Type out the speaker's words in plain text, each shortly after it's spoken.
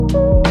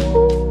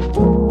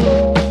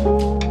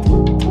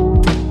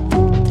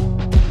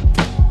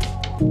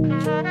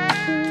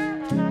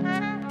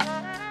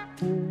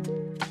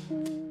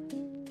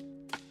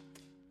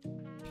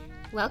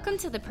Welcome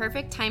to the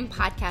Perfect Time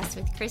podcast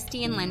with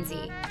Kristi and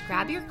Lindsay.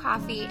 Grab your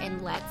coffee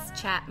and let's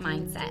chat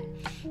mindset.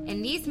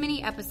 In these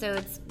mini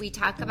episodes, we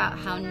talk about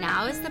how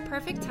now is the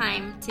perfect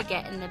time to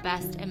get in the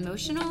best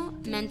emotional,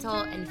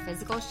 mental, and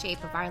physical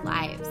shape of our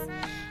lives.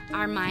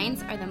 Our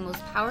minds are the most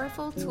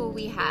powerful tool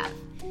we have,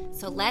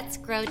 so let's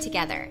grow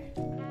together.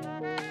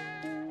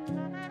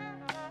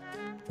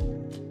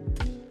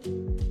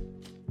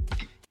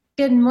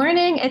 Good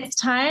morning. It's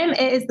time.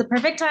 It is the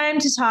perfect time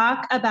to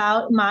talk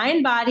about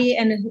mind, body,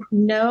 and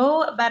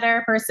no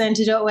better person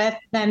to do it with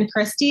than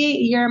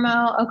Kristi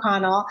Eramo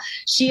O'Connell.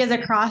 She is a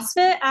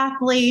CrossFit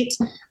athlete.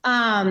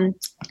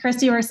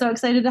 Kristi, we're so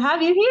excited to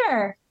have you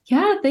here.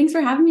 Yeah, thanks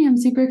for having me. I'm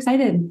super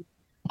excited.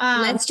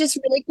 Let's just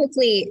really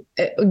quickly,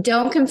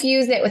 don't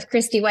confuse it with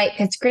Kristi White,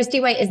 because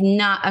Kristi White is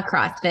not a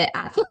CrossFit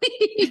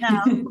athlete.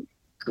 No.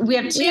 We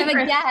have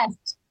a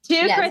guest. Two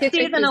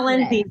Kristis and a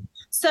Lindsay.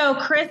 So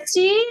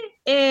Kristi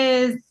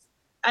is,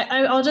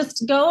 I'll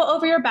just go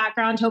over your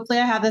background. Hopefully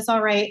I have this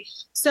all right.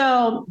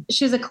 So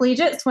she's a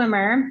collegiate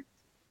swimmer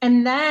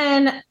and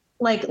then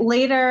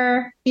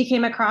later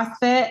became a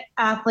CrossFit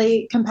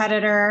athlete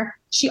competitor.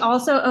 She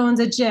also owns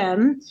a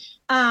gym,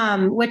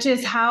 which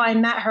is how I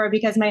met her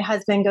because my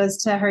husband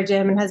goes to her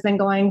gym and has been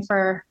going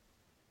for,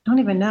 I don't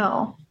even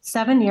know,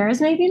 7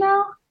 years maybe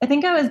now. I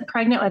think I was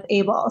pregnant with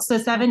Abel. So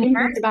 7 years.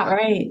 That's about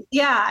right.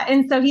 Yeah.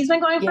 And so he's been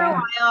going for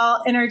a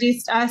while,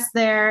 introduced us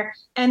there.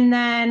 And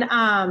then,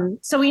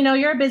 so we know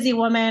you're a busy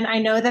woman. I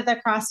know that the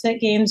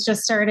CrossFit Games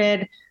just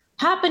started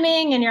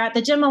happening and you're at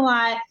the gym a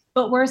lot,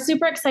 but we're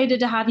super excited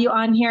to have you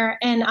on here.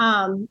 And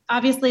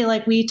obviously,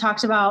 like we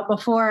talked about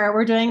before,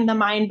 we're doing the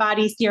mind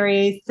body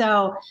series.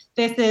 So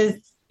this is,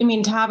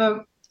 to have a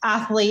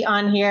athlete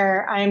on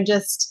here, I'm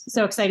just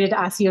so excited to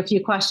ask you a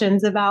few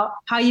questions about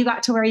how you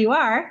got to where you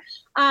are.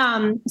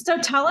 So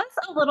tell us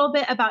a little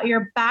bit about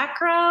your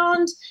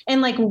background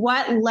and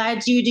what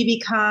led you to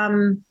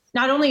become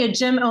not only a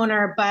gym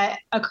owner, but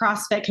a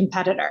CrossFit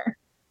competitor.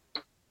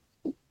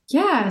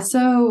 Yeah.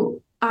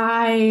 So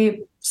I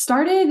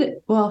started,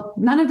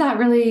 none of that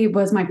really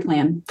was my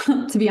plan,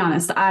 to be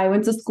honest. I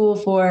went to school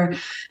for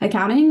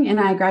accounting and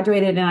I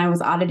graduated and I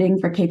was auditing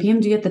for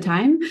KPMG at the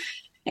time.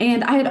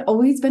 And I had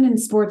always been in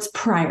sports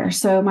prior.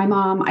 So my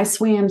mom, I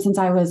swam since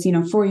I was,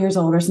 4 years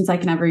old or since I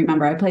can ever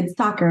remember. I played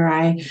soccer.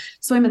 I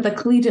swam at the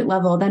collegiate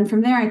level. Then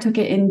from there, I took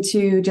it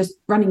into just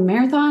running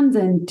marathons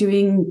and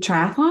doing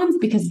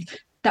triathlons because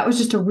that was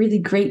just a really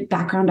great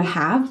background to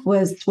have,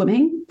 was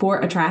swimming for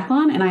a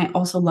triathlon. And I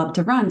also love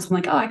to run. So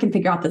I'm like, I can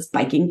figure out this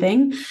biking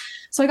thing.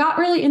 So I got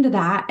really into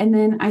that. And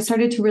then I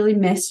started to really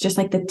miss just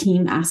the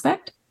team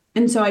aspect.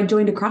 And so I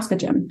joined a CrossFit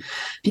gym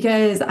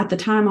because at the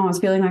time I was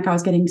feeling like I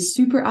was getting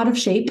super out of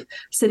shape,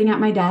 sitting at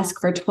my desk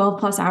for 12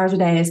 plus hours a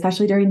day,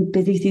 especially during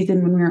busy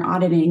season when we were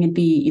auditing. It'd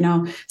be,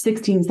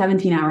 16,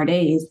 17-hour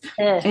days.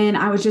 And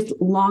I was just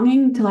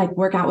longing to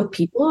work out with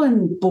people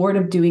and bored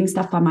of doing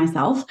stuff by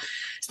myself.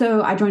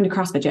 So I joined a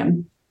CrossFit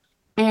gym.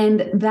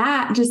 And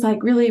that just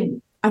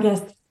really, I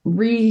guess,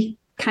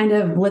 kind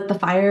of lit the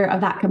fire of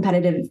that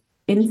competitive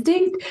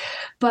instinct,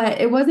 but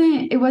it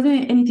wasn't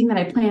anything that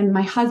I planned.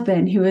 My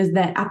husband, who is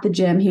at the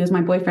gym, he was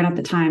my boyfriend at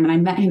the time, and I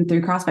met him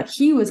through CrossFit.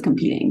 He was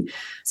competing.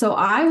 So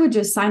I would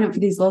just sign up for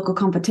these local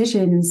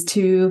competitions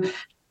to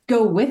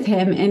go with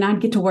him and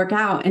I'd get to work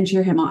out and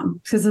cheer him on.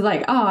 Because it's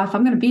if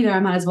I'm going to be there, I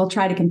might as well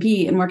try to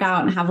compete and work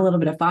out and have a little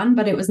bit of fun.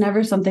 But it was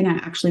never something I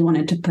actually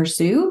wanted to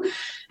pursue.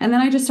 And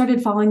then I just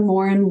started falling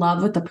more in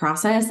love with the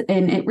process.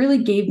 And it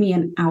really gave me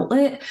an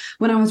outlet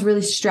when I was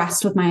really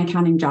stressed with my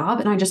accounting job.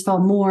 And I just fell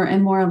more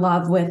and more in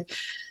love with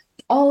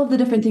all of the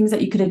different things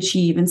that you could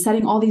achieve and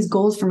setting all these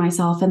goals for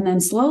myself. And then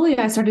slowly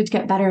I started to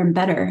get better and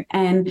better.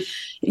 And,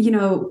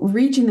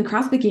 reaching the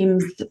CrossFit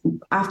Games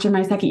after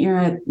my second year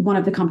at one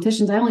of the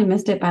competitions, I only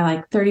missed it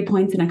by 30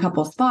 points in a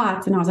couple of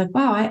spots. And I was like,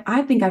 wow,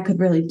 I think I could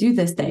really do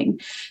this thing.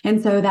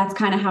 And so that's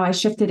kind of how I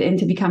shifted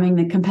into becoming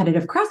the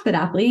competitive CrossFit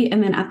athlete.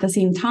 And then at the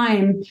same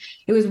time,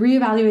 it was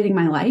reevaluating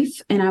my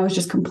life. And I was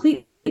just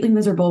completely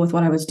miserable with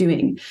what I was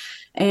doing.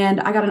 And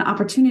I got an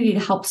opportunity to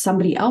help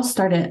somebody else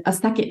start a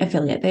second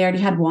affiliate. They already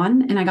had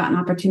one, and I got an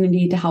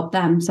opportunity to help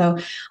them. So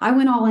I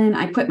went all in.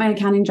 I quit my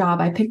accounting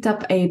job. I picked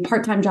up a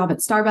part-time job at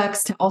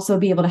Starbucks to also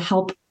be able to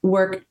help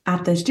work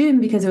at this gym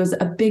because it was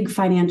a big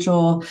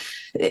financial,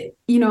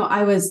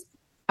 I was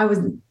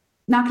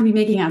not going to be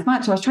making as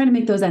much. So I was trying to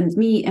make those ends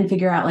meet and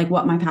figure out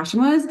what my passion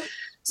was.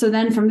 So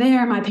then from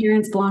there, my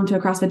parents belonged to a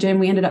CrossFit gym.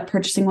 We ended up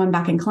purchasing one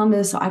back in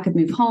Columbus so I could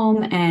move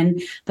home,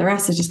 and the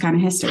rest is just kind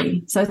of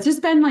history. So it's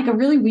just been a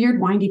really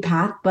weird, windy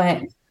path,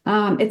 but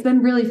it's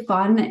been really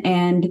fun,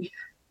 and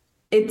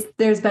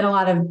there's been a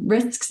lot of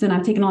risks and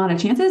I've taken a lot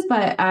of chances,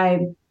 but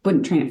I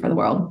wouldn't train it for the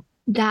world.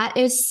 That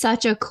is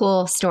such a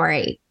cool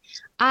story.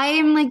 I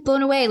am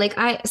blown away.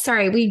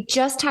 We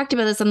just talked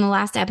about this on the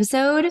last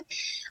episode.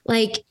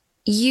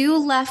 You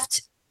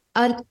left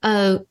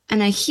a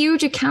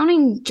huge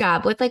accounting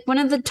job with one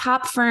of the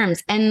top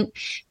firms and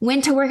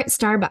went to work at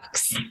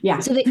Starbucks. Yeah.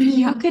 So that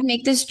you could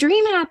make this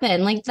dream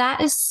happen.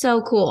 That is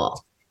so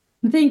cool.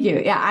 Thank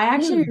you. Yeah, I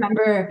actually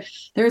remember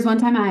there was one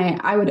time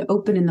I would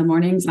open in the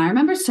mornings, and I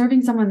remember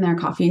serving someone their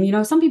coffee.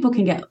 And, some people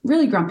can get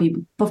really grumpy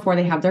before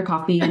they have their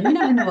coffee, and you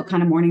never know what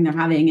kind of morning they're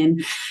having.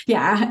 And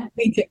yeah,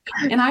 me too.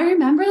 And I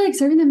remember like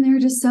serving them, they were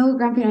just so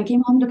grumpy. And I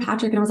came home to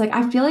Patrick and I was like,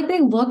 I feel like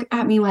they look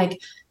at me like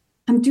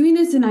I'm doing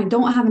this and I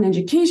don't have an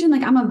education.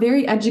 Like I'm a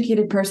very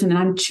educated person and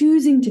I'm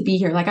choosing to be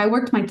here. Like I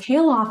worked my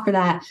tail off for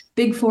that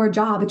Big Four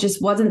job. It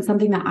just wasn't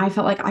something that I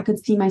felt like I could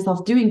see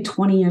myself doing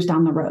 20 years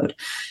down the road.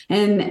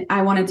 And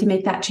I wanted to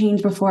make that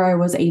change before I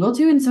was able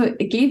to. And so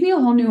it gave me a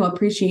whole new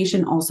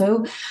appreciation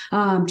also,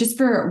 just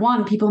for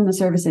one, people in the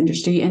service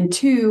industry, and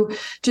two,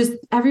 just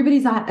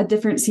everybody's at a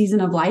different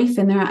season of life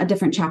and they're at a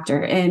different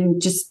chapter,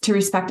 and just to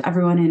respect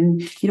everyone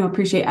and,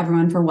 appreciate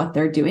everyone for what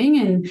they're doing.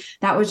 And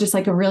that was just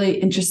like a really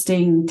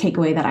interesting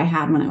takeaway that I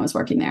had when I was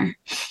working there.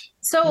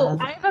 So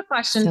I have a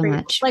question for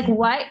you. Like,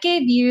 what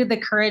gave you the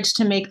courage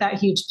to make that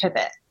huge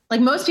pivot?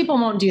 Like most people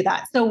won't do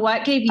that. So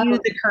what gave you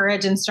the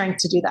courage and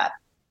strength to do that?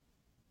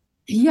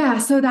 Yeah,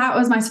 so that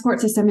was my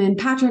support system. And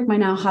Patrick, my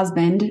now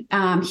husband,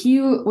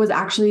 he was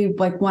actually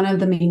like one of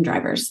the main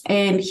drivers.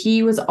 And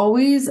he was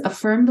always a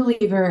firm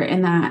believer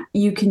in that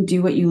you can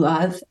do what you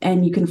love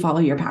and you can follow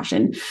your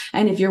passion.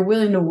 And if you're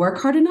willing to work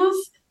hard enough,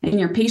 and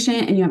you're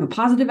patient and you have a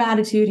positive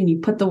attitude and you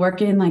put the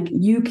work in, like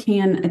you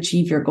can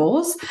achieve your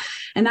goals.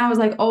 And that was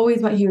like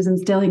always what he was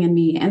instilling in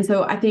me. And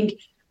so I think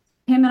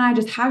him and I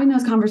just having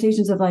those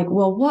conversations of like,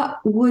 well, what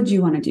would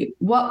you want to do?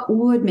 What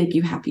would make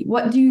you happy?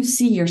 What do you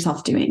see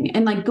yourself doing?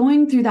 And like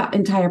going through that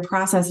entire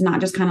process,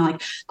 not just kind of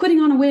like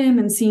quitting on a whim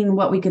and seeing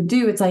what we could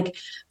do. It's like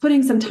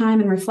putting some time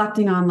and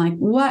reflecting on like,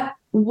 what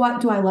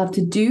do I love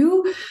to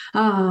do?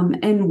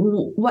 And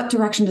what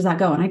direction does that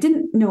go? And I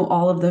didn't know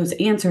all of those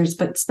answers,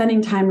 but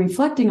spending time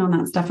reflecting on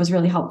that stuff was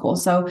really helpful.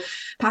 So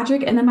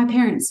Patrick, and then my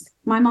parents,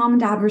 my mom and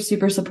dad were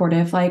super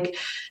supportive. Like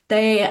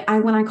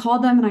when I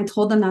called them and I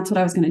told them that's what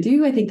I was going to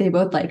do, I think they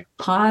both like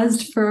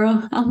paused for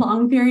a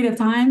long period of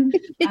time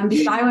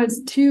because I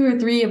was 2 or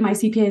 3 of my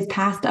CPAs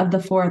passed of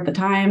the 4 at the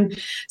time.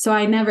 So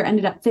I never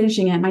ended up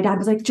finishing it. My dad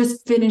was like,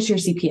 just finish your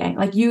CPA.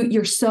 Like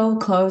you're so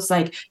close.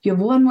 Like you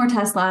have one more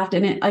test left.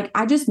 And it like,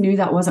 I just knew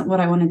that wasn't what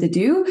I wanted to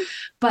do,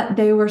 but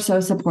they were so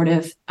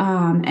supportive.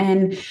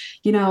 And,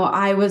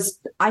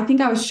 I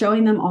think I was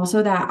showing them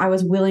also that I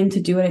was willing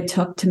to do what it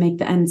took to make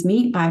the ends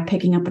meet by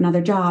picking up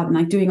another job and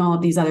like doing all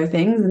of these other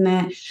things, and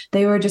that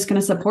they were just going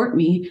to support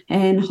me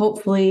and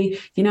hopefully,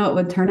 it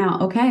would turn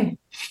out okay.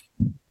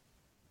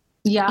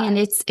 Yeah. And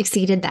it's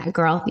exceeded that,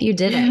 girl. You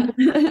did it.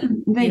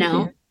 Thank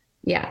you.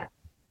 Yeah.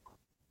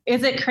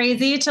 Is it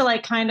crazy to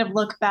like kind of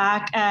look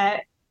back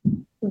at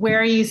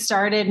where you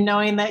started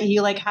knowing that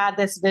you like had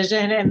this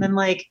vision and then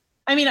like,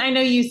 I mean, I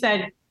know you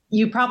said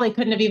you probably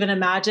couldn't have even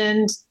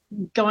imagined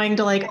going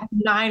to like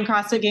 9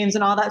 CrossFit games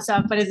and all that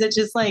stuff, but is it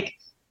just like,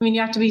 I mean, you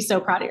have to be so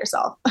proud of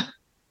yourself.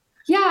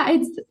 Yeah,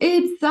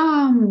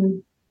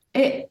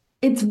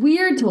 it's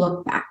weird to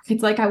look back.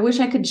 It's like, I wish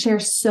I could share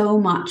so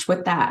much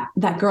with that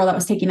girl that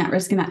was taking that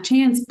risk and that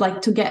chance,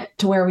 like to get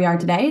to where we are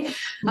today.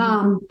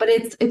 But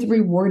it's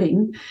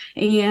rewarding,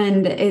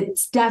 and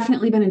it's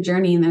definitely been a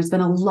journey. And there's been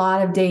a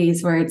lot of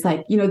days where it's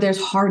like,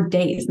 there's hard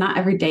days. Not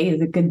every day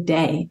is a good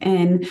day.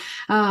 And,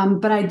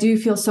 but I do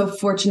feel so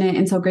fortunate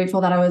and so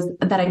grateful that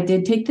I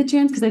did take the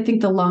chance. Cause I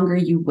think the longer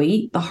you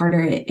wait, the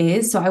harder it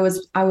is. So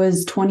I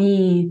was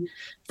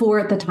 24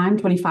 at the time,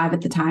 25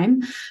 at the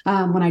time,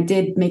 when I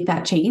did make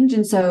that change.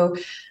 And so,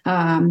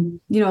 a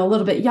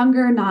little bit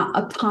younger, not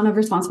a ton of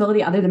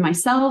responsibility other than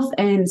myself.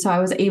 And so I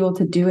was able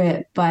to do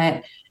it,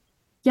 but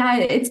yeah,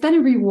 it's been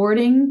a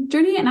rewarding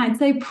journey. And I'd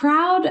say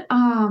proud.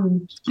 I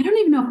don't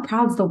even know if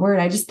proud's the word.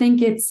 I just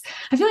think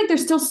I feel like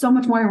there's still so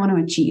much more I want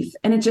to achieve.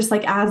 And it's just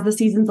like, as the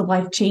seasons of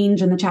life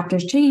change and the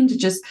chapters change, it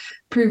just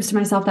proves to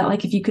myself that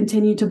like, if you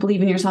continue to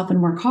believe in yourself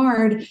and work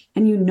hard,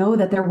 and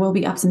that there will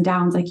be ups and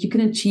downs, like you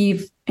can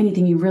achieve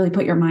anything you really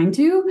put your mind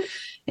to,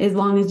 as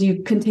long as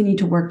you continue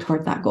to work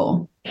toward that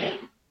goal.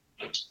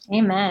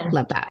 Amen.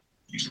 Love that.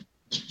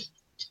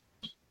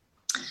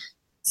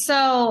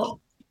 So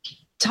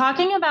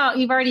talking about,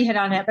 you've already hit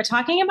on it, but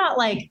talking about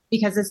like,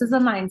 because this is a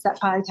mindset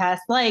podcast,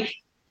 like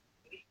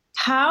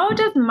how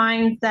does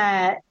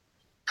mindset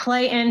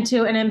play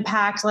into an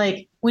impact?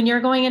 Like when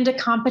you're going into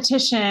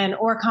competition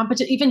or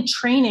even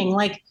training,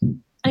 like,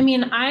 I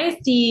mean, I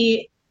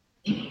see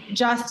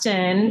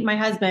Justin, my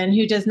husband,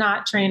 who does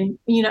not train,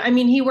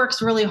 he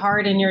works really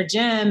hard in your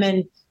gym,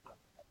 and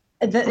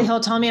he'll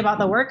tell me about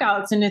the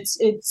workouts, and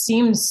it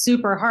seems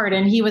super hard.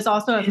 And he was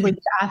also a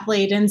collegiate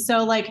athlete. And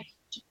so like,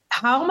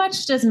 how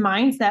much does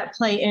mindset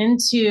play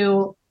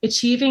into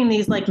achieving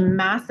these like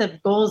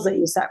massive goals that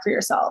you set for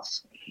yourself?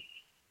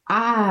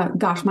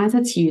 Gosh,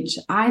 mindset's huge.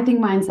 I think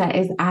mindset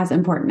is as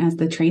important as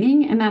the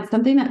training. And that's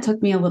something that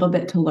took me a little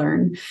bit to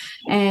learn.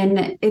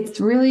 And it's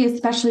really,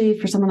 especially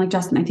for someone like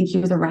Justin, I think he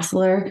was a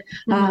wrestler.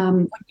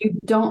 When you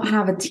don't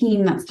have a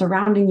team that's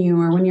surrounding you,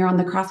 or when you're on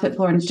the CrossFit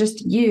floor and it's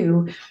just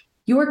you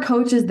your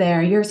coach is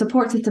there, your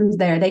support system's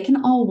there. They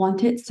can all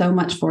want it so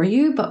much for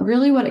you. But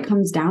really what it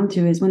comes down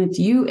to is when it's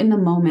you in the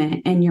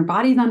moment and your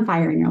body's on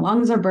fire and your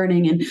lungs are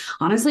burning, and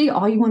honestly,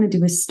 all you want to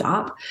do is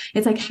stop.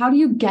 It's like, how do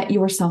you get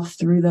yourself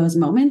through those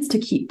moments to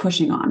keep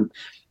pushing on?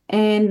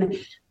 And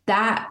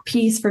that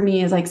piece for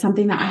me is like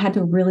something that I had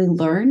to really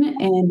learn.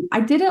 And I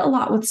did it a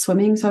lot with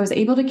swimming. So I was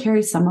able to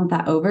carry some of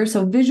that over.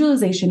 So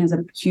visualization is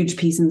a huge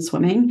piece in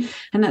swimming.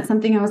 And that's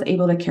something I was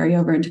able to carry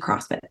over into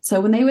CrossFit. So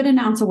when they would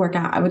announce a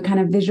workout, I would kind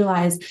of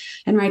visualize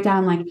and write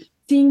down like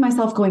seeing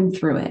myself going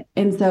through it.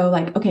 And so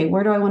like, okay,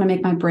 where do I want to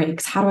make my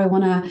breaks? How do I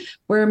want to,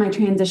 where am I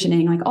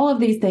transitioning? Like all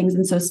of these things.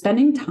 And so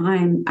spending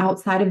time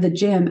outside of the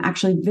gym,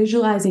 actually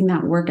visualizing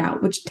that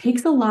workout, which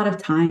takes a lot of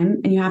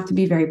time and you have to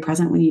be very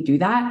present when you do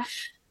that.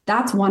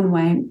 That's one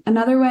way.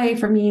 Another way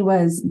for me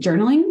was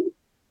journaling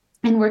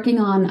and working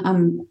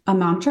on a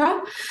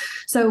mantra.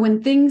 So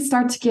when things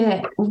start to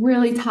get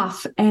really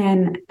tough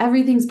and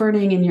everything's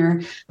burning and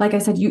you're, like I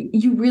said,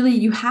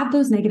 you have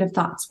those negative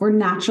thoughts. We're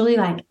naturally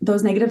like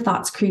those negative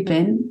thoughts creep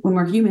in when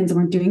we're humans and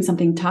we're doing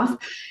something tough,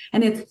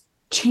 and it's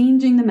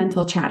changing the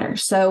mental chatter.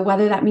 So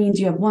whether that means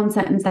you have one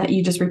sentence that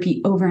you just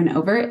repeat over and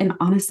over. And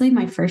honestly,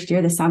 my first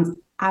year, this sounds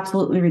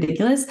absolutely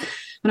ridiculous.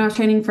 When I was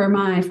training for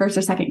my first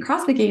or second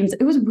CrossFit Games,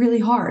 it was really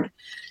hard.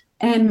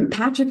 And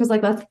Patrick was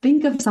like, let's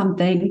think of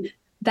something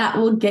that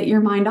will get your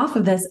mind off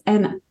of this.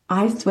 And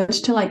I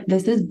switched to like,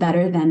 this is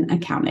better than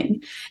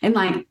accounting. And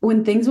like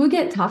when things would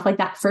get tough, like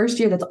that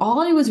first year, that's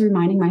all I was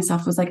reminding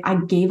myself was like, I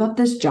gave up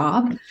this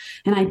job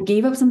and I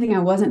gave up something I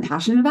wasn't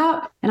passionate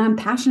about, and I'm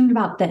passionate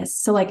about this.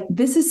 So like,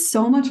 this is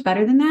so much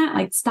better than that.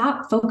 Like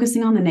stop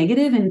focusing on the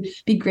negative and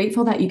be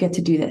grateful that you get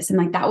to do this. And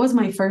like, that was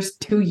my first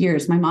 2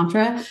 years, my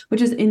mantra,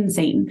 which is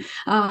insane.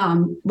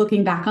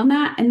 Looking back on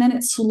that. And then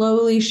it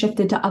slowly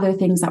shifted to other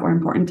things that were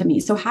important to me.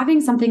 So having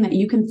something that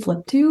you can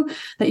flip to,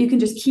 that you can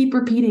just keep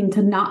repeating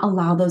to not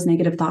allow those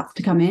negative thoughts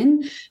to come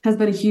in, has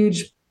been a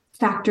huge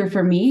factor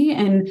for me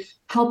and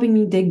helping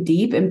me dig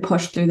deep and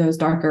push through those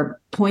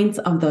darker points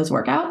of those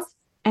workouts.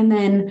 And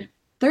then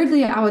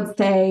thirdly, I would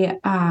say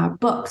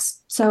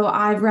books. So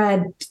I've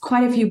read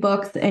quite a few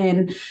books,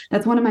 and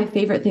that's one of my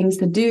favorite things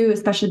to do,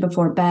 especially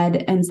before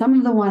bed. And some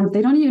of the ones,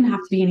 they don't even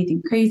have to be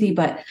anything crazy,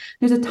 but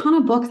there's a ton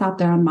of books out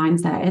there on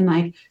mindset. And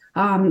like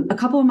a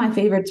couple of my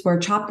favorites were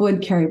Chop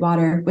Wood, Carry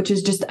Water, which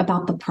is just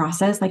about the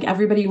process. Like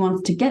everybody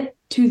wants to get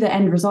to the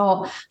end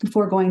result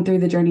before going through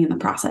the journey and the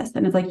process.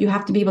 And it's like, you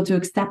have to be able to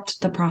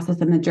accept the process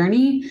and the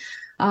journey.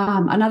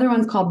 Another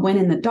one's called Win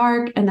in the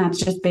Dark. And that's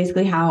just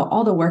basically how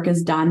all the work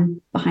is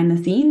done behind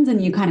the scenes. And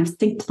you kind of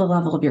sink to the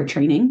level of your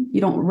training. You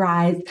don't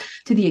rise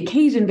to the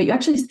occasion, but you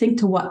actually sink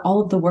to what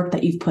all of the work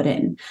that you've put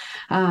in.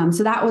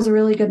 So that was a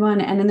really good one.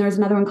 And then there's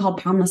another one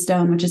called Pound the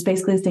Stone, which is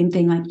basically the same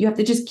thing. Like you have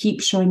to just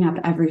keep showing up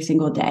every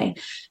single day.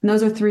 And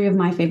those are 3 of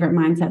my favorite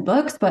mindset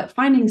books, but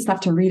finding stuff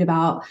to read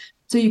about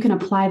so you can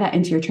apply that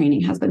into your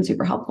training has been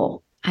super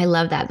helpful. I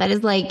love that. That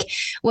is like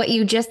what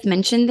you just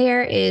mentioned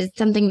there is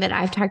something that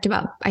I've talked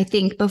about, I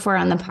think, before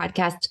on the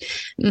podcast.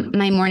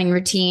 My morning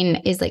routine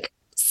is like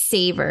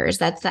SAVERS.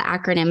 That's the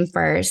acronym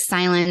for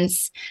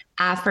silence,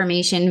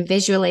 affirmation,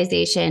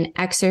 visualization,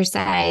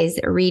 exercise,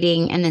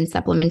 reading, and then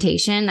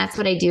supplementation. That's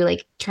what I do,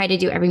 like try to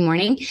do every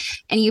morning.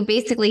 And you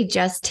basically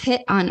just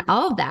hit on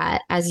all of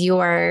that as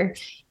your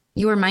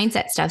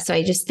mindset stuff. So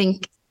I just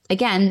think,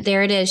 again,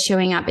 there it is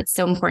showing up. It's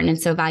so important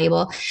and so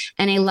valuable.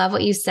 And I love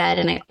what you said.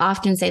 And I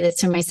often say this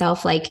to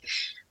myself, like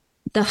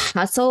the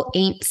hustle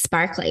ain't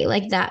sparkly.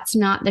 Like that's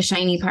not the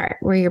shiny part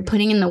where you're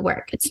putting in the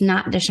work. It's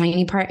not the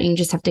shiny part. And you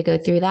just have to go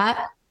through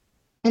that.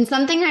 And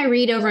something I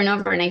read over and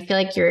over, and I feel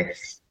like you're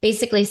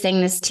basically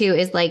saying this too,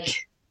 is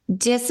like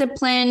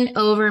discipline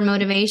over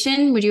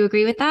motivation. Would you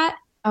agree with that?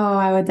 Oh,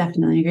 I would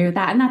definitely agree with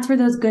that. And that's where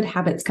those good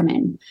habits come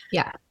in.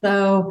 Yeah.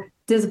 So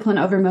discipline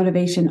over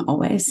motivation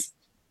always.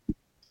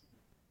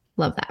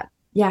 Love that.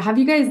 Yeah. Have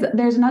you guys,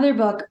 there's another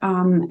book,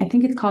 I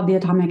think it's called The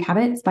Atomic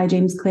Habits by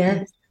James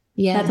Clear.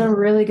 Yeah. That's a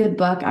really good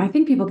book. I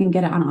think people can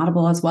get it on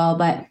Audible as well,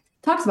 but it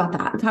talks about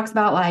that. It talks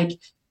about like,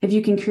 if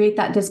you can create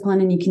that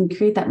discipline and you can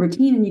create that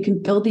routine and you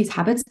can build these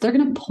habits, they're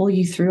going to pull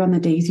you through on the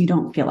days you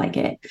don't feel like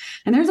it.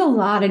 And there's a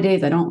lot of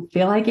days I don't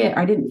feel like it, or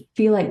I didn't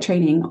feel like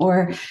training,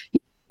 or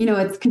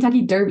it's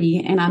Kentucky Derby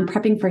and I'm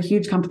prepping for a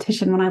huge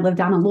competition when I live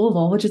down in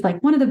Louisville, which is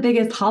like one of the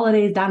biggest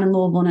holidays down in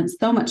Louisville. And it's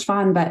so much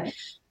fun, but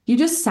you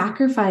just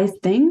sacrifice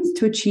things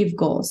to achieve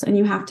goals. And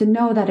you have to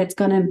know that it's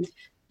going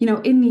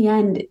to, in the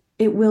end,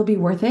 it will be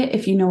worth it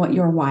if you know what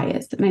your why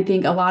is. And I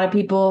think a lot of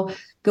people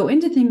go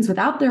into things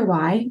without their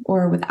why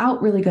or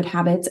without really good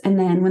habits. And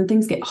then when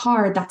things get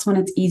hard, that's when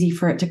it's easy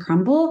for it to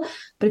crumble.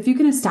 But if you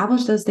can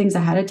establish those things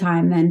ahead of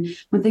time, then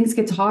when things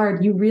get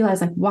hard, you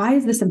realize like, why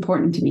is this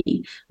important to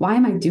me? Why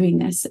am I doing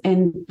this?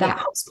 And that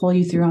helps pull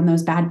you through on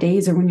those bad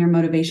days or when your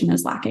motivation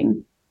is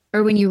lacking.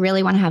 Or when you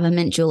really want to have a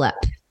mint julep.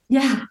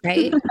 Yeah.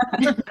 Right?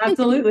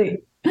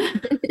 Absolutely.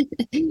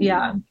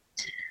 Yeah.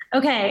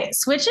 Okay.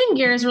 Switching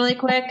gears really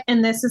quick.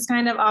 And this is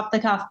kind of off the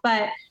cuff,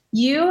 but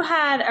you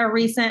had a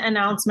recent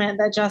announcement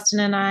that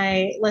Justin and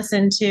I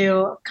listened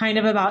to kind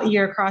of about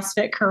your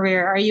CrossFit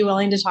career. Are you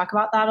willing to talk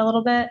about that a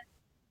little bit?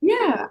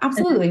 Yeah,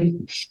 absolutely.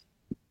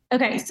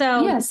 Okay.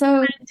 So, yeah, so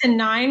went to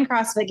 9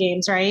 CrossFit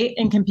games, right?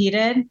 And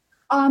competed.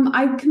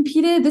 I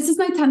competed. This is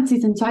my 10th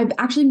season, so I've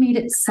actually made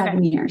it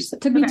 7 years.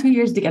 It took me 2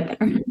 years to get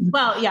there.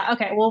 Well, yeah.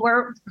 Okay. Well,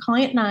 we're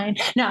calling it 9.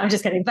 No, I'm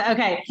just kidding. But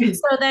okay.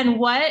 So then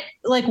what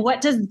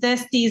does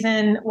this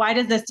season, why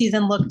does this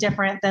season look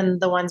different than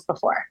the ones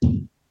before?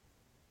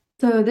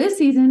 So this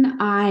season,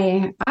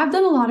 I've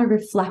done a lot of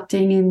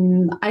reflecting,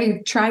 and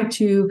I try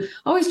to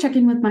always check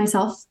in with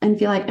myself and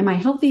feel like, am I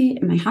healthy?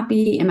 Am I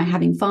happy? Am I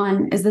having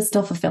fun? Is this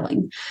still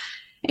fulfilling?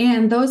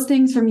 And those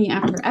things for me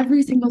after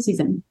every single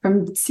season,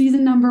 from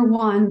season number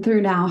 1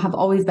 through now, have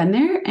always been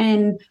there.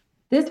 And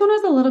this one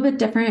was a little bit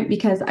different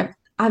because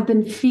I've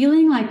been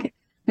feeling like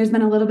there's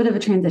been a little bit of a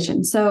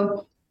transition.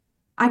 So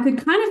I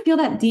could kind of feel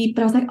that deep,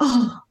 but I was like,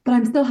 oh, but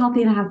I'm still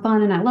healthy and I have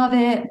fun and I love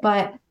it.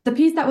 But the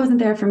piece that wasn't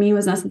there for me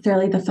was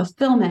necessarily the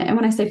fulfillment. And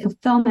when I say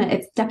fulfillment,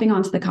 it's stepping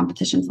onto the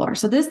competition floor.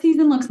 So this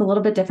season looks a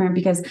little bit different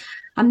because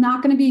I'm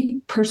not going to be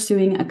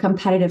pursuing a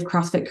competitive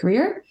CrossFit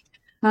career.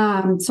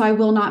 So I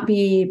will not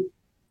be,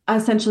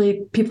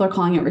 essentially, people are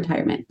calling it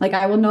retirement. Like,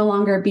 I will no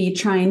longer be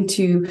trying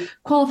to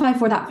qualify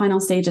for that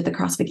final stage at the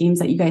CrossFit Games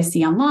that you guys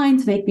see online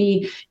to make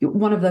me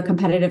one of the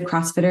competitive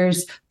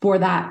CrossFitters for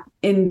that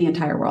in the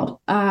entire world.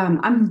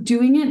 I'm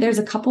doing it. There's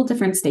a couple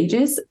different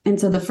stages. And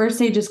so the first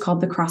stage is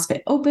called the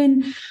CrossFit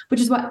Open,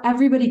 which is what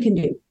everybody can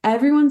do.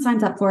 Everyone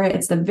signs up for it.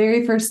 It's the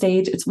very first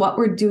stage. It's what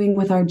we're doing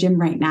with our gym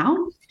right now.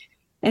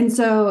 And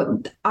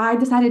so I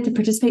decided to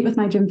participate with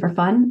my gym for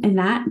fun and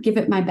that, give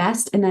it my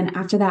best. And then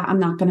after that, I'm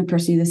not going to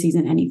pursue the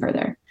season any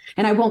further.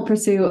 And I won't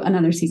pursue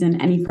another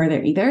season any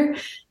further either.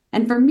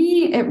 And for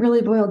me, it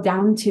really boiled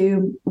down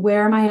to,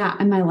 where am I at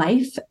in my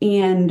life?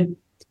 And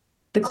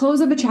the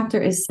close of a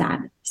chapter is sad.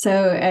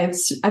 So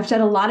I've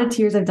shed a lot of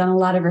tears. I've done a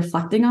lot of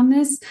reflecting on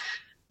this,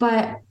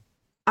 but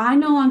I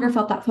no longer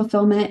felt that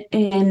fulfillment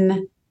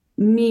in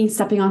me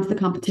stepping onto the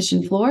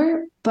competition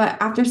floor.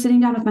 But after sitting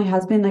down with my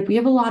husband, like, we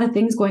have a lot of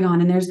things going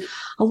on, and there's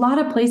a lot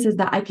of places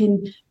that I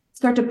can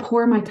start to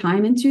pour my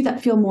time into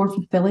that feel more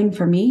fulfilling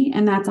for me.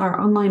 And that's our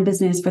online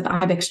business with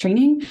IBEX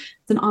Training.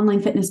 It's an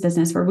online fitness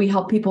business where we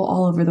help people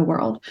all over the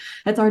world.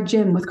 That's our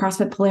gym with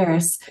CrossFit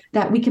Polaris,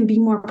 that we can be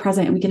more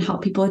present and we can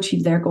help people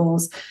achieve their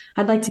goals.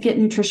 I'd like to get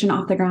nutrition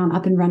off the ground,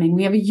 up and running.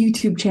 We have a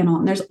YouTube channel,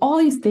 and there's all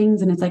these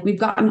things. And it's like, we've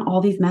gotten all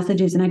these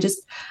messages. And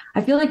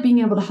I feel like being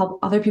able to help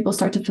other people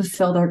start to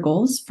fulfill their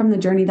goals from the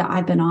journey that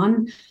I've been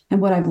on and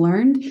what I've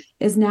learned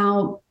is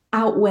now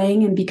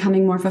outweighing and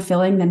becoming more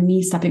fulfilling than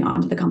me stepping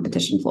onto the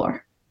competition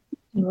floor.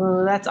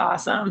 Oh, that's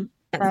awesome.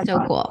 That's so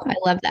awesome. Cool. I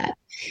love that.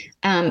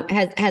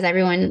 Has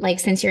everyone,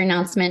 like, since your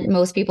announcement,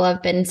 most people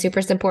have been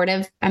super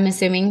supportive, I'm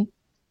assuming?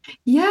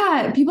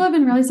 Yeah, people have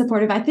been really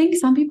supportive. I think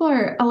some people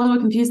are a little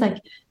confused, like,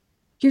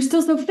 you're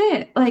still so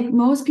fit. Like,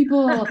 most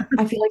people,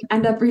 I feel like,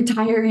 end up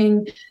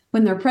retiring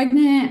when they're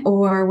pregnant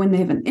or when they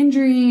have an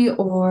injury,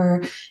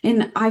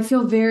 and I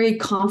feel very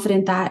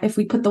confident that if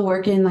we put the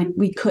work in, like,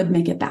 we could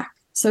make it back.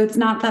 So it's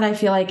not that I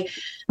feel like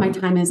my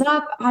time is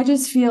up. I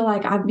just feel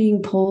like I'm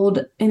being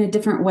pulled in a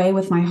different way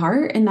with my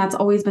heart. And that's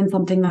always been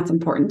something that's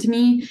important to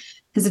me,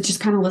 is to just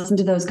kind of listen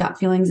to those gut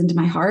feelings into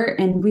my heart.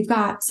 And we've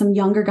got some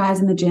younger guys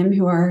in the gym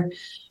who are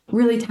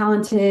really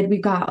talented.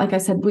 We've got, like I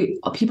said,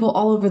 people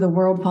all over the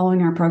world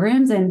following our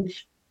programs, and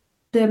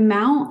the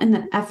amount and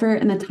the effort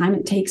and the time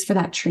it takes for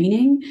that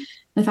training.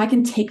 If I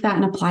can take that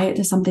and apply it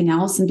to something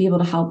else and be able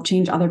to help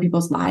change other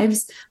people's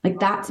lives, like,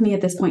 that to me at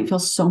this point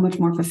feels so much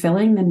more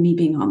fulfilling than me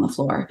being on the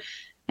floor.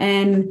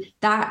 And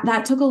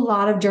that took a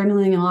lot of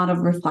journaling, a lot of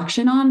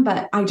reflection on,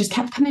 but I just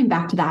kept coming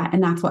back to that.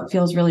 And that's what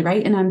feels really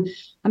right. And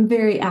I'm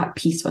very at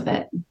peace with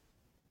it.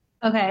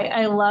 Okay.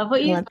 I love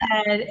what you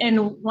said.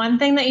 And one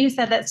thing that you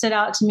said that stood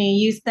out to me,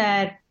 you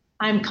said,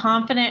 I'm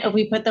confident if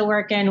we put the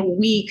work in,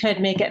 we could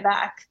make it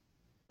back.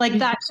 Like,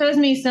 that shows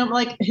me so,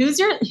 like, who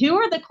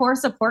are the core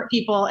support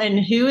people, and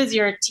who is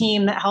your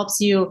team that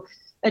helps you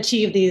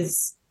achieve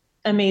these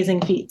amazing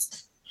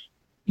feats?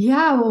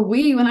 Yeah, well,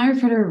 I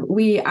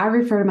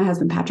refer to my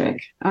husband, Patrick.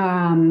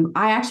 I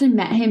actually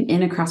met him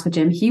in a CrossFit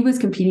gym. He was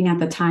competing at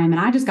the time, and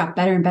I just got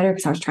better and better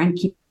because I was trying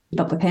to keep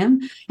up with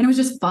him, and it was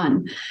just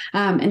fun.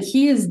 And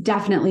he is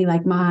definitely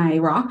like my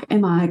rock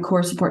and my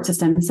core support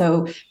system.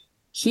 So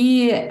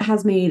he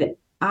has made,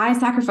 I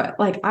sacrifice,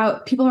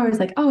 people are always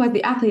like, oh, as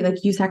the athlete,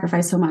 like, you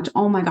sacrifice so much.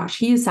 Oh my gosh,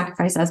 he has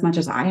sacrificed as much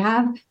as I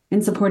have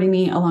in supporting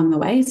me along the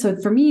way. So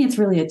for me, it's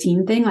really a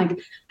team thing. Like,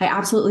 I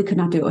absolutely could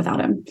not do it without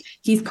him.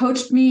 He's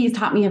coached me. He's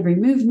taught me every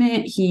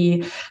movement.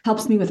 He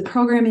helps me with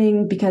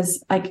programming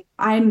because, like,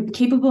 I'm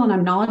capable and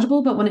I'm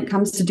knowledgeable, but when it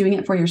comes to doing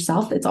it for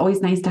yourself, it's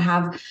always nice to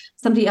have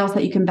somebody else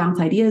that you can bounce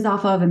ideas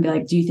off of and be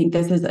like, do you think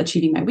this is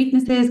achieving my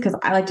weaknesses? Because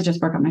I like to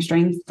just work on my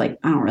strengths. Like,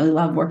 I don't really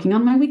love working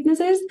on my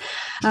weaknesses.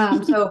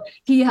 So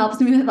he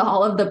helps me with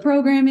all of the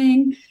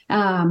programming,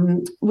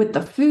 with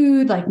the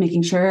food, like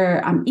making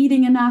sure I'm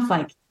eating enough.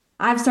 Like,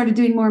 I've started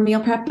doing more meal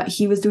prep, but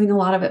he was doing a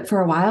lot of it for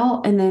a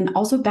while. And then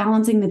also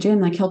balancing the gym,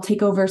 like, he'll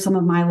take over some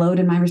of my load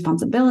and my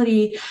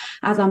responsibility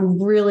as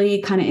I'm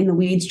really kind of in the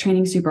weeds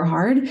training super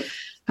hard.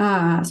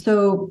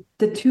 So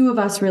the two of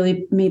us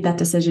really made that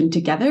decision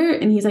together.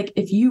 And he's like,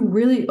 if you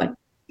really like,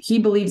 he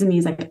believes in me.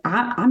 He's like,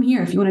 I'm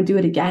here if you want to do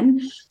it again.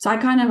 So I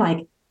kind of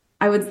like,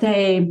 I would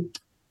say,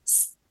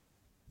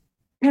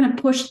 kind of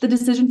pushed the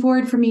decision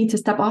forward for me to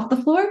step off the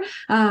floor.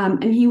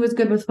 And he was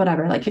good with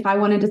whatever. Like if I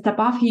wanted to step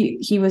off,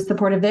 he was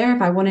supportive there.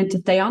 If I wanted to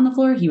stay on the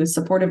floor, he was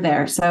supportive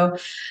there. So,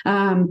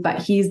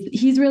 but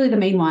he's really the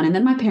main one. And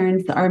then my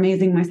parents are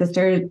amazing. My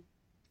sister,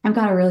 I've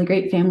got a really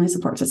great family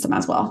support system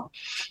as well.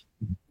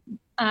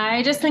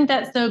 I just think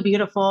that's so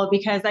beautiful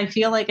because I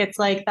feel like it's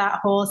like that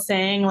whole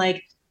saying,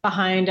 like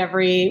behind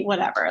every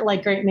whatever,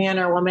 like great man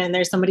or woman,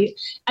 there's somebody.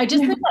 I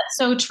just think that's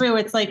so true.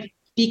 It's like,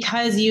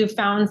 because you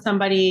found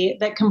somebody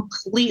that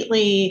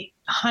completely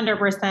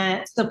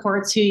 100%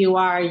 supports who you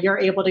are, you're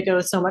able to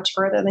go so much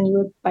further than you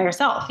would by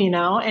yourself, you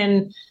know?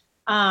 And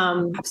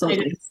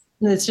Absolutely.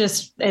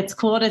 It's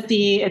cool to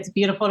see. It's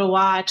beautiful to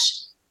watch.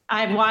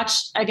 I've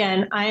watched,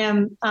 again, I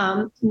am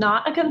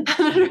not a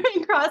competitor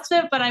in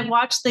CrossFit, but I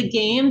watch the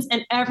games,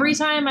 and every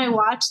time I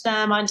watch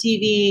them on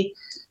TV,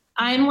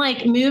 I'm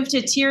like moved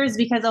to tears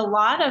because a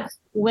lot of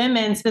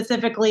women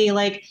specifically,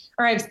 like,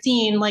 or I've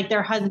seen like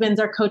their husbands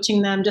are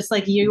coaching them just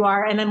like you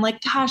are. And I'm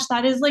like, gosh,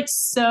 that is like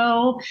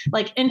so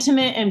like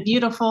intimate and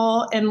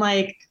beautiful and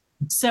like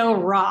so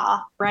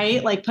raw,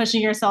 right? Like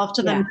pushing yourself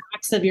to the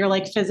max of your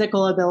like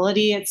physical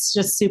ability. It's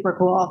just super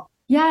cool.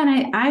 Yeah.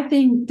 And I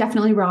think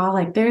definitely raw.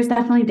 Like there's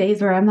definitely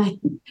days where I'm like,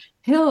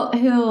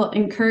 he'll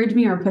encourage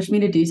me or push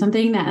me to do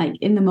something that like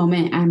in the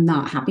moment I'm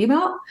not happy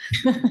about.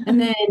 And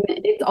then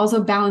it's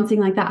also balancing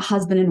like that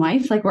husband and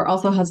wife, like we're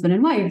also husband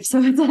and wife.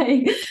 So it's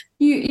like,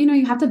 you know,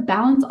 you have to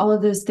balance all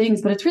of those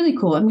things, but it's really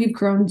cool. And we've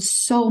grown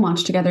so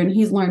much together and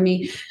he's learned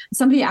me.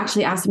 Somebody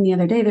actually asked me the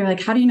other day, they're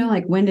like, how do you know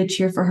like when to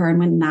cheer for her and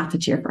when not to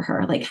cheer for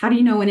her? Like, how do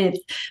you know when it's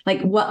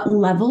like what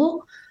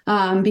level?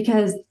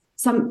 Because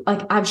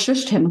like I've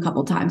shushed him a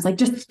couple of times, like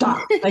just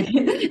stop, like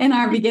in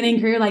our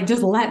beginning career, like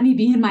just let me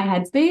be in my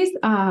headspace.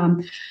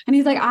 And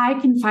he's like, I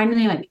can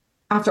finally like,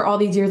 after all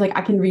these years, like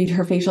I can read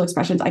her facial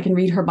expressions. I can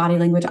read her body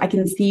language. I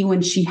can see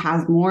when she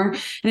has more.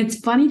 And it's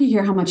funny to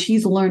hear how much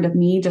he's learned of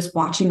me just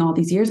watching all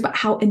these years, but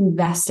how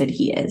invested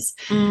he is.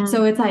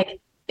 So it's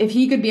like, if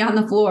he could be on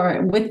the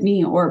floor with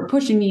me or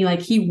pushing me,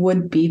 like he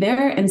would be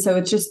there. And so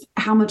it's just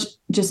how much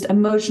just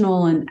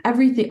emotional and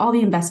everything, all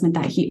the investment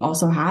that he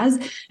also has.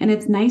 And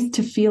it's nice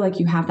to feel like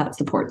you have that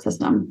support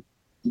system.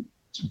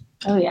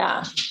 Oh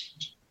yeah.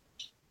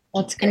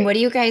 That's great. And what do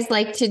you guys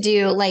like to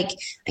do? Like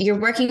you're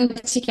working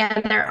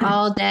together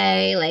all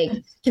day, like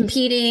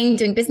competing,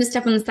 doing business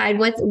stuff on the side.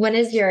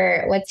 What's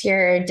your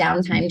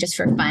downtime just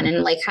for fun?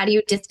 And like, how do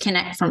you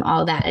disconnect from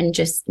all that and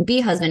just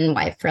be husband and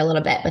wife for a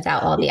little bit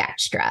without all the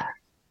extra?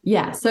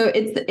 Yeah. So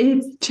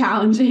it's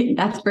challenging.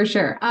 That's for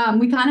sure.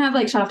 We kind of have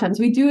like shut off times.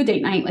 We do a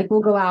date night. Like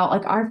we'll go out,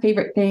 like our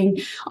favorite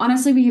thing.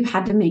 Honestly, we've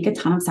had to make a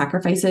ton of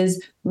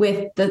sacrifices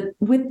with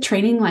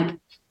training, like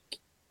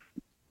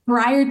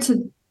prior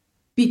to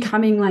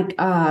becoming like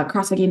a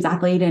CrossFit Games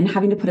athlete and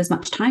having to put as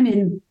much time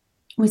in.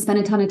 We spend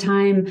a ton of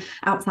time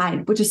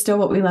outside, which is still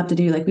what we love to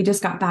do. Like we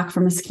just got back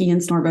from a ski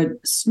and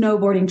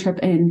snowboarding trip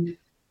in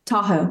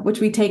Tahoe,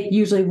 which we take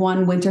usually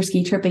one winter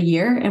ski trip a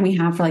year, and we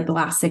have for like the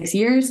last 6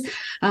 years.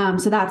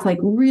 So that's like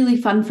really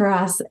fun for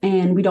us,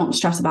 and we don't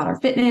stress about our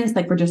fitness.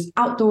 Like we're just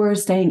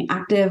outdoors, staying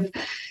active.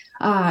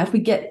 If we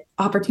get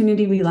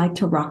opportunity, we like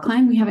to rock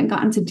climb. We haven't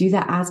gotten to do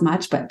that as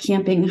much, but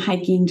camping,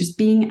 hiking, just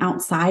being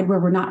outside where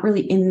we're not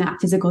really in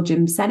that physical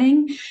gym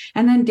setting.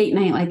 And then date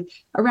night, like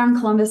around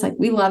Columbus, like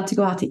we love to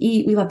go out to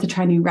eat. We love to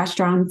try new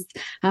restaurants.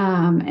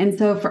 And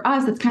so for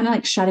us, it's kind of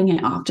like shutting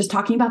it off, just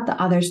talking about the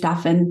other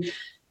stuff. And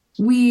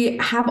we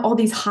have all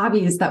these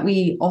hobbies that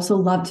we also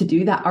love to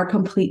do that are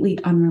completely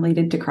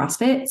unrelated to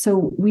CrossFit.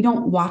 So we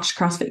don't watch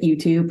CrossFit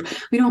YouTube.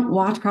 We don't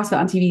watch CrossFit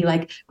on TV.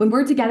 Like when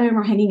we're together and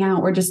we're hanging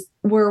out,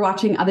 we're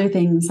watching other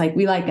things. Like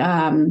we like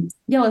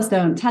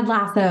Yellowstone, Ted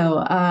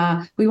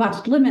Lasso. We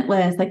watched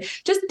Limitless, like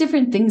just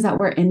different things that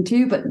we're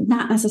into, but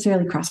not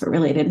necessarily CrossFit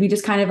related. We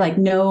just kind of like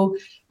know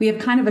we have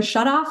kind of a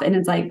shut off, and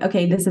it's like,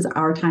 okay, this is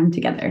our time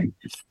together.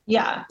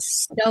 Yeah.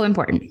 So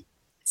important.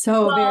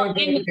 So very,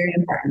 very, very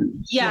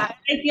important. Yeah.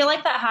 I feel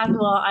like that has,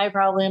 I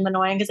probably am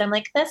annoying because I'm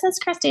like, this is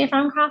Kristi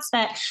from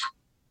CrossFit.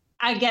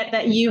 I get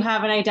that you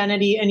have an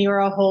identity and you're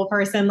a whole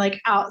person like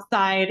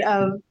outside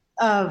of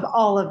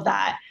all of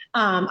that.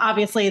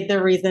 Obviously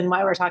the reason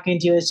why we're talking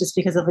to you is just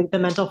because of like the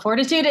mental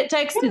fortitude it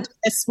takes to do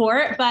this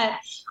sport. But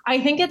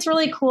I think it's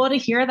really cool to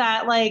hear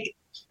that, like,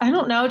 I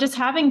don't know, just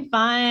having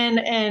fun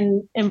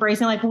and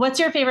embracing, like, what's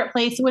your favorite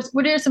place?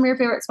 What are some of your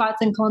favorite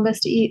spots in Columbus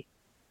to eat?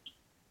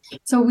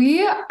 So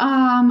we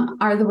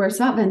are the worst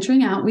about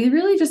venturing out. We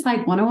really just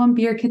like 101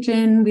 Beer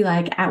Kitchen. We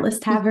like Atlas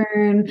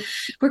Tavern.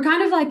 We're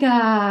kind of like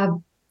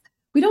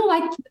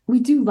we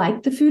do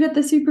like the food at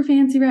the super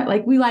fancy, right?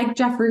 Like we like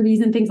Jeff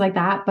Ruby's and things like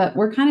that, but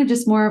we're kind of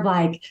just more of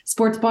like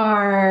sports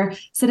bar,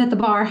 sit at the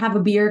bar, have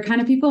a beer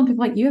kind of people. And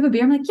people are like, you have a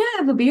beer? I'm like, yeah, I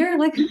have a beer.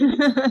 Like I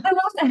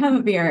love to have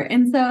a beer.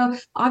 And so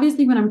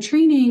obviously when I'm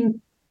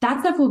training, that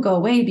stuff will go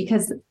away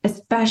because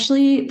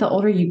especially the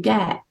older you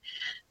get,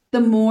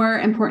 the more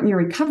important your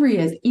recovery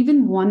is.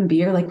 Even one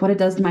beer, like what it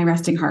does to my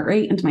resting heart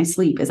rate and to my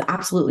sleep is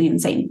absolutely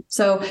insane.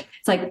 So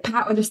it's like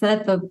Pat would just sit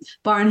at the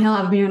bar and he'll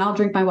have a beer and I'll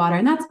drink my water,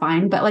 and that's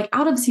fine. But like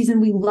out of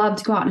season, we love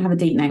to go out and have a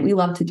date night. We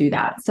love to do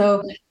that.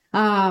 So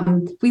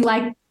we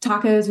like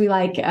tacos. We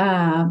like,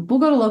 we'll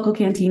go to local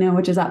cantina,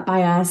 which is up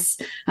by us.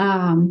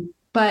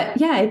 But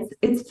yeah,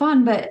 it's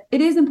fun, but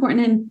it is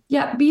important. And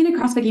yeah, being a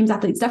CrossFit Games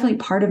athlete is definitely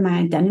part of my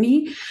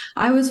identity.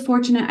 I was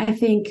fortunate, I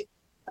think,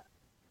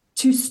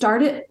 to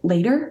start it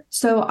later.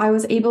 So I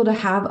was able to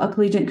have a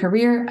collegiate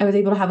career. I was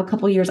able to have a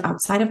couple years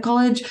outside of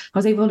college. I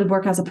was able to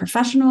work as a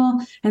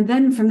professional. And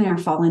then from there,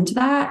 fall into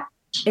that.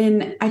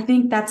 And I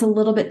think that's a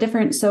little bit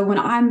different. So when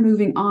I'm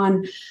moving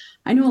on,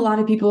 I know a lot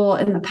of people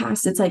in the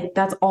past, it's like,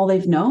 that's all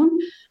they've known.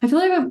 I feel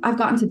like I've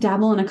gotten to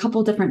dabble in a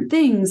couple different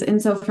things.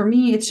 And so for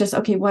me, it's just,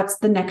 okay, what's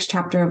the next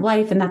chapter of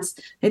life? And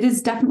it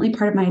is definitely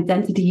part of my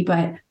identity,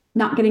 but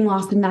not getting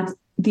lost. And that's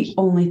the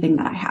only thing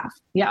that I have.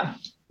 Yeah.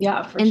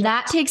 Yeah. And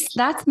sure.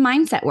 That's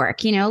mindset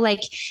work,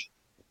 like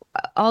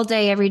all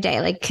day, every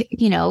day, like,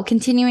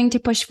 continuing to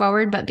push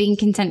forward, but being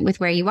content with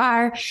where you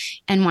are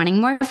and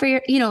wanting more for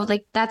your,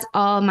 like that's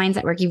all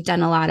mindset work you've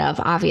done a lot of,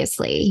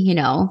 obviously,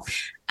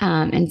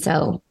 and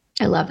so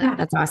I love that.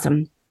 That's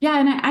awesome. Yeah.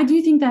 And I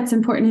do think that's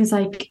important is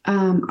like,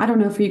 I don't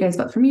know for you guys,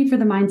 but for me, for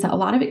the mindset, a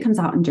lot of it comes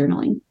out in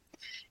journaling.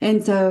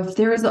 And so if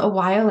there was a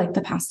while, like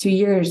the past 2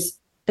 years,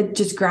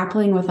 just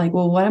grappling with like,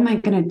 well, what am I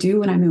going to do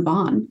when I move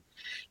on?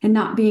 And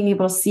not being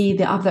able to see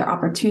the other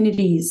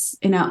opportunities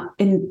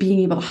in being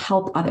able to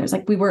help others.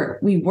 Like we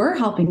were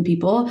helping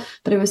people,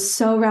 but it was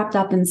so wrapped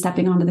up in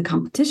stepping onto the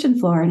competition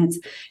floor. And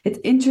it's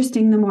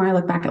interesting the more I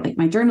look back at like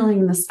my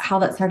journaling, how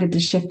that started to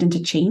shift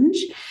into change.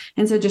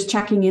 And so just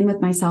checking in with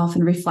myself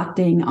and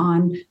reflecting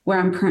on where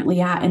I'm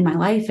currently at in my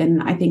life.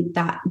 And I think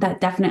that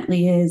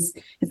definitely it's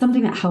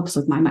something that helps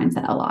with my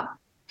mindset a lot.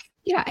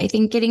 Yeah, I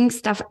think getting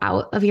stuff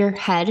out of your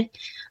head.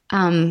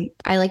 I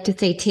like to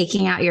say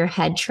taking out your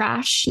head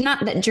trash.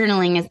 Not that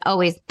journaling is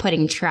always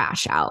putting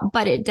trash out,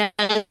 but it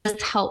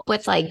does help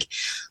with like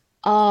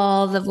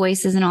all the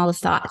voices and all the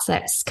thoughts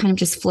that kind of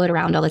just float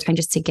around all the time,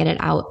 just to get it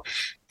out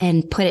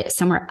and put it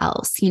somewhere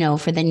else,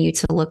 for then you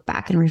to look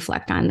back and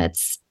reflect on.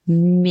 That's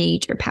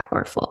major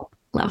powerful.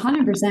 Love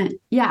 100%.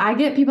 Yeah. I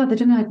get people at the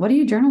gym like, what do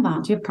you journal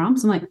about? Do you have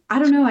prompts? I'm like, I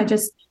don't know.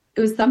 It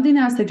was something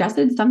that was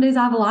suggested. Some days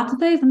I have a lot to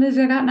say. Some days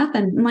I got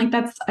nothing. I'm like,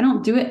 I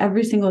don't do it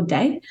every single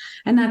day.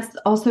 And that's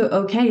also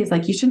okay. It's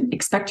like, you shouldn't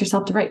expect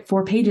yourself to write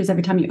 4 pages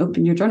every time you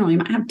open your journal. You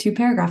might have 2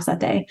 paragraphs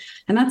that day,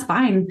 and that's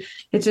fine.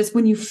 It's just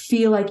when you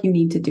feel like you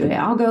need to do it.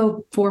 I'll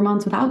go 4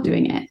 months without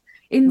doing it.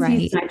 In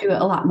season, I do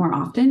it a lot more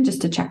often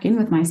just to check in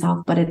with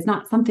myself, but it's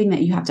not something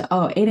that you have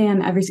to, 8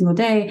 a.m. every single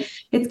day.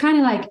 It's kind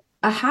of like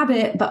a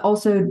habit, but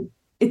also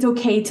it's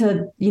okay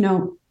to,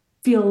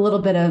 feel a little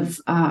bit of,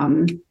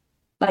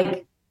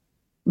 like,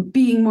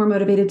 being more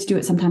motivated to do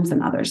it sometimes than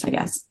others, I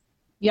guess.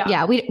 Yeah.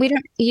 Yeah.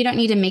 You don't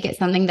need to make it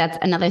something that's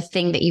another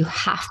thing that you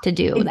have to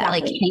do. Exactly. That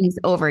like hangs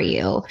over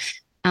you.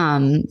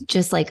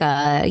 Just like,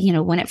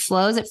 when it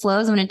flows,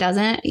 when it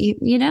doesn't,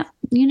 you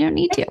don't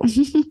need to.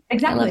 Exactly.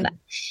 I love that.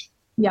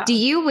 Yeah. Do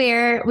you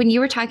when you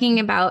were talking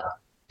about,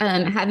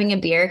 having a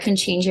beer can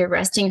change your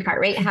resting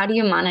heart rate, how do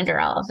you monitor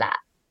all of that?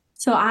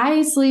 So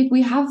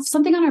we have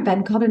something on our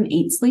bed called an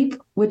 8 Sleep,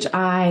 which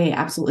I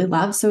absolutely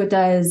love. So it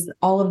does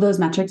all of those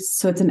metrics.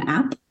 So it's an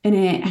app and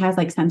it has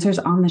like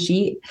sensors on the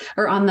sheet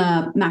or on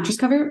the mattress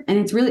cover. And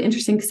it's really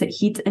interesting because it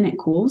heats and it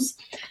cools.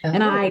 Oh.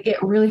 And I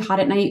get really hot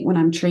at night when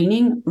I'm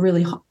training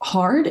really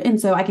hard. And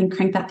so I can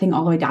crank that thing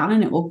all the way down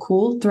and it will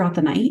cool throughout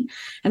the night.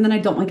 And then I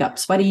don't wake up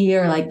sweaty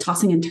or like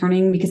tossing and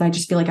turning because I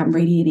just feel like I'm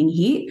radiating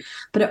heat.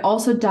 But it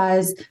also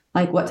does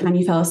like what time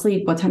you fell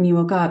asleep, what time you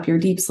woke up, your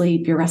deep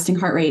sleep, your resting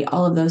heart rate,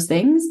 all of those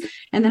things.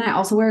 And then I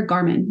also wear a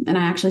Garmin and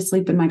I actually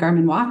sleep in my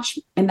Garmin watch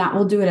and that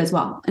will do it as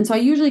well. And so I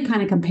usually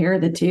kind of compare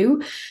the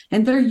two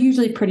and they're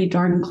usually pretty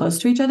darn close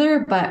to each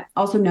other, but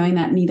also knowing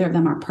that neither of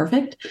them are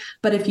perfect.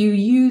 But if you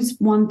use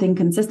one thing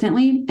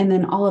consistently and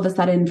then all of a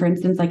sudden, for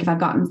instance, like if I've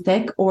gotten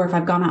sick or if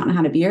I've gone out and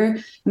had a beer,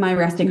 my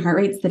resting heart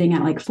rate's sitting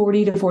at like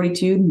 40 to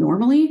 42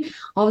 normally,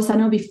 all of a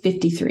sudden it'll be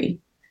 53.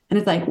 And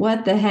it's like,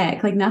 what the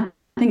heck? Like nothing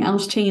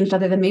else changed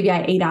other than maybe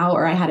I ate out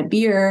or I had a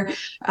beer.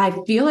 I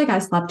feel like I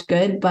slept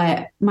good,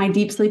 but my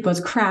deep sleep was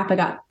crap. I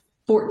got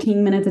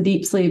 14 minutes of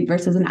deep sleep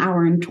versus an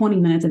hour and 20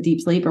 minutes of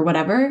deep sleep or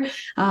whatever.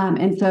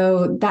 And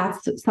so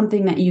that's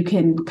something that you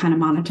can kind of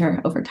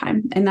monitor over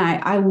time. And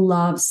I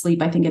love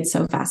sleep. I think it's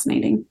so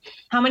fascinating.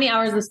 How many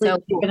hours of sleep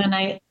do you get a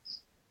night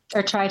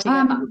or try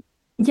to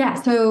get? Yeah.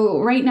 So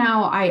right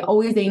now I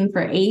always aim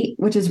for 8,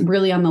 which is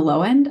really on the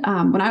low end.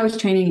 When I was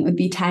training, it would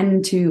be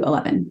 10 to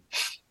 11.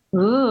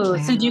 Ooh. Wow.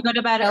 So do you go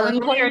to bed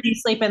early or do you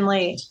sleep in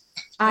late?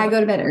 I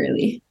go to bed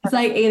early. It's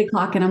like 8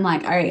 o'clock and I'm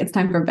like, all right, it's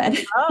time for bed.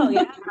 Oh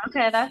yeah.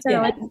 Okay. That's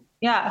early.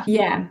 Yeah.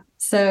 Yeah.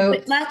 So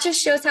but that just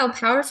shows how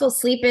powerful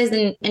sleep is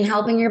in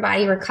helping your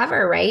body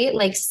recover, right?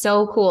 Like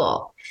so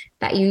cool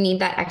that you need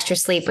that extra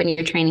sleep when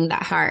you're training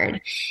that hard.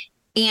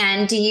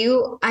 And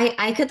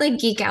I could like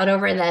geek out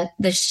over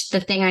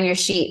the thing on your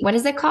sheet. What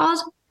is it called?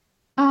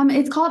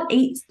 It's called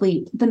 8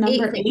 sleep, the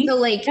number 8. So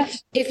like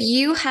if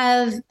you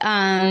have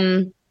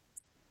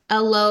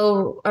a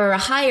low or a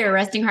higher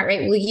resting heart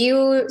rate, will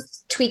you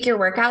tweak your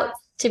workouts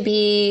to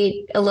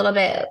be a little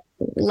bit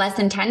less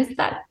intense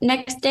that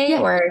next day?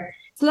 Or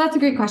so that's a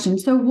great question.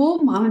 So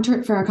we'll monitor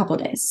it for a couple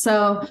of days.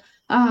 So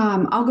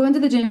I'll go into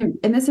the gym,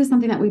 and this is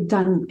something that we've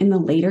done in the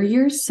later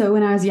years. So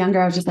when I was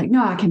younger, I was just like,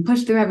 no, I can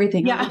push through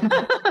everything. Yeah.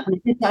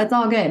 It's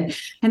all good.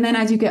 And then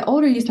as you get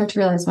older, you start to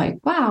realize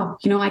like, wow,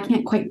 I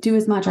can't quite do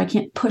as much. I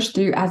can't push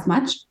through as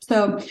much.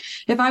 So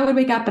if I would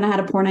wake up and I had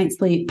a poor night's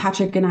sleep,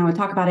 Patrick and I would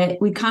talk about it.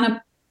 We kind of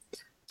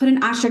put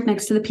an asterisk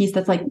next to the piece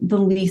that's like the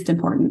least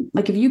important.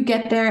 Like if you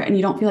get there and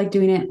you don't feel like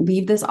doing it,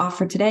 leave this off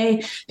for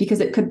today, because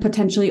it could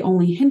potentially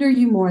only hinder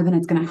you more than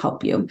it's going to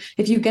help you.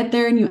 If you get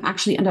there and you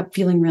actually end up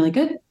feeling really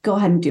good, go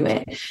ahead and do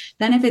it.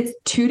 Then if it's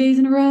 2 days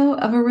in a row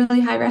of a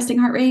really high resting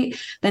heart rate,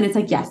 then it's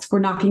like, yes, we're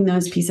knocking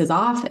those pieces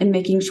off and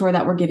making sure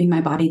that we're giving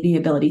my body the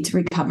ability to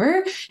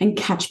recover and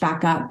catch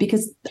back up.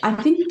 Because I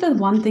think the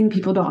one thing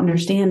people don't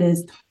understand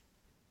is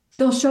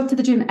they'll show up to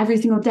the gym every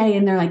single day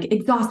and they're like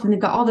exhausted and they've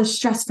got all this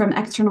stress from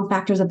external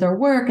factors of their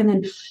work. And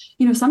then,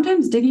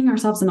 sometimes digging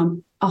ourselves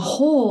in a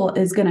hole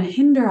is going to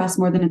hinder us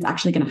more than it's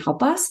actually going to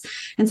help us.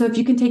 And so if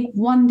you can take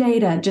one day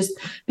to just,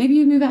 maybe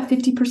you move at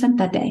 50%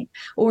 that day,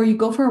 or you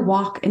go for a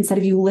walk instead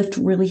of you lift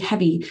really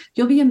heavy,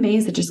 you'll be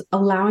amazed at just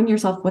allowing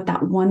yourself what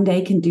that one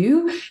day can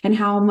do and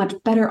how much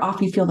better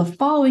off you feel the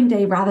following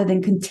day rather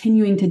than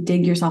continuing to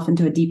dig yourself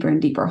into a deeper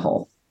and deeper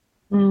hole.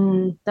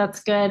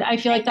 That's good. I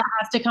feel like that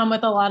has to come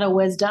with a lot of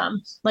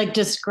wisdom, like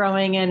just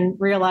growing and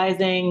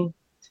realizing.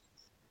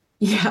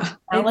 Yeah.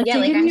 I'm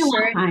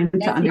sure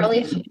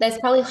that's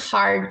probably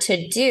hard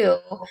to do.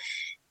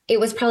 It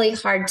was probably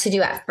hard to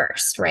do at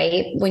first,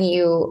 right? When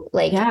you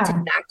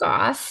to back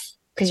off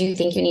because you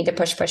think you need to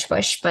push,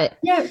 but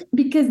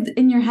because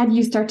in your head,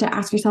 you start to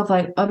ask yourself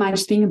like, am I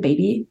just being a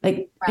baby?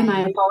 Like, am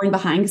I falling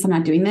behind because I'm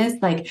not doing this?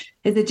 Like,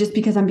 is it just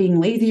because I'm being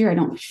lazy or I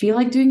don't feel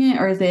like doing it?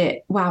 Or is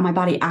it, wow, my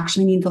body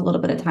actually needs a little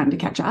bit of time to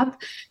catch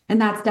up?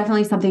 And that's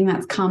definitely something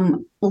that's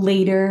come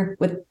later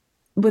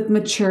with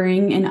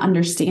maturing and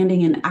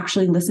understanding and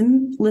actually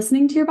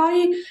listening to your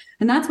body.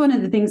 And that's one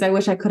of the things I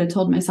wish I could have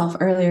told myself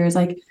earlier is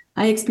like,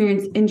 I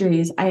experienced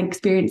injuries, I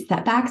experienced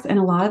setbacks. And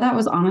a lot of that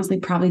was honestly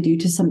probably due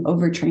to some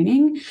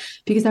overtraining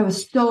because I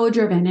was so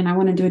driven and I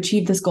wanted to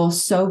achieve this goal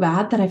so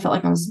bad that I felt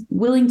like I was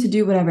willing to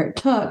do whatever it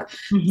took.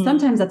 Mm-hmm.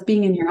 Sometimes that's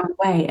being in your own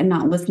way and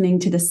not listening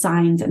to the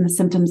signs and the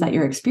symptoms that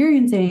you're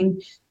experiencing.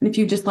 And if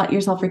you just let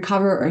yourself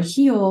recover or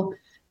heal,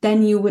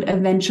 then you would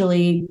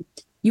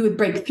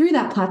break through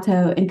that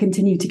plateau and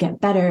continue to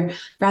get better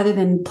rather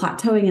than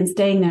plateauing and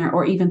staying there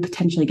or even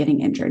potentially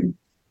getting injured.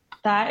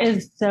 That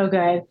is so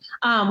good.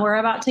 We're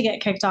about to get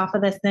kicked off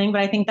of this thing,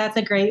 but I think that's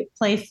a great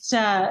place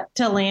to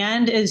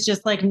land is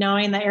just like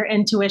knowing that your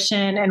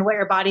intuition and what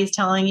your body's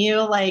telling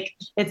you, like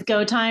it's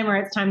go time or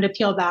it's time to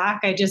peel back.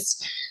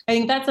 I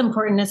think that's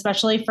important,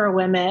 especially for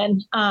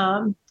women,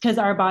 because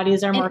our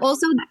bodies are more. And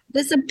also,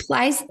 this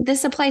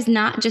applies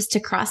not just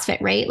to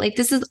CrossFit, right? Like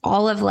this is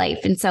all of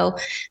life. And so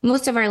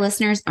most of our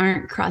listeners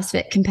aren't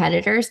CrossFit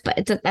competitors,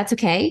 but that's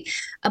okay.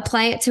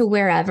 Apply it to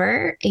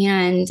wherever.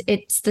 And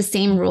it's the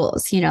same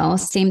rules,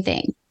 same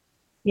thing.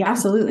 Yeah,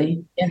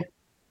 absolutely.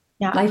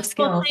 Yeah. Life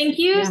skills. Well, thank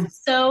you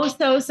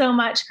so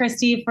much,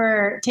 Kristi,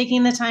 for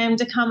taking the time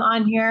to come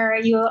on here.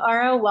 You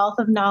are a wealth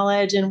of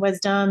knowledge and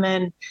wisdom,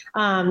 and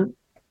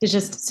it's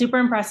just super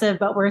impressive,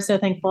 but we're so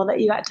thankful that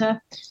you got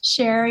to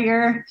share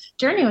your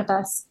journey with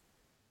us.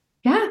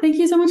 Yeah. Thank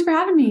you so much for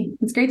having me.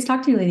 It's great to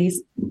talk to you, ladies.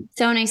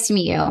 So nice to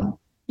meet you.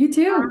 You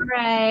too. All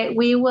right.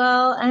 We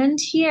will end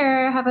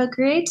here. Have a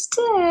great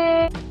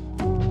day.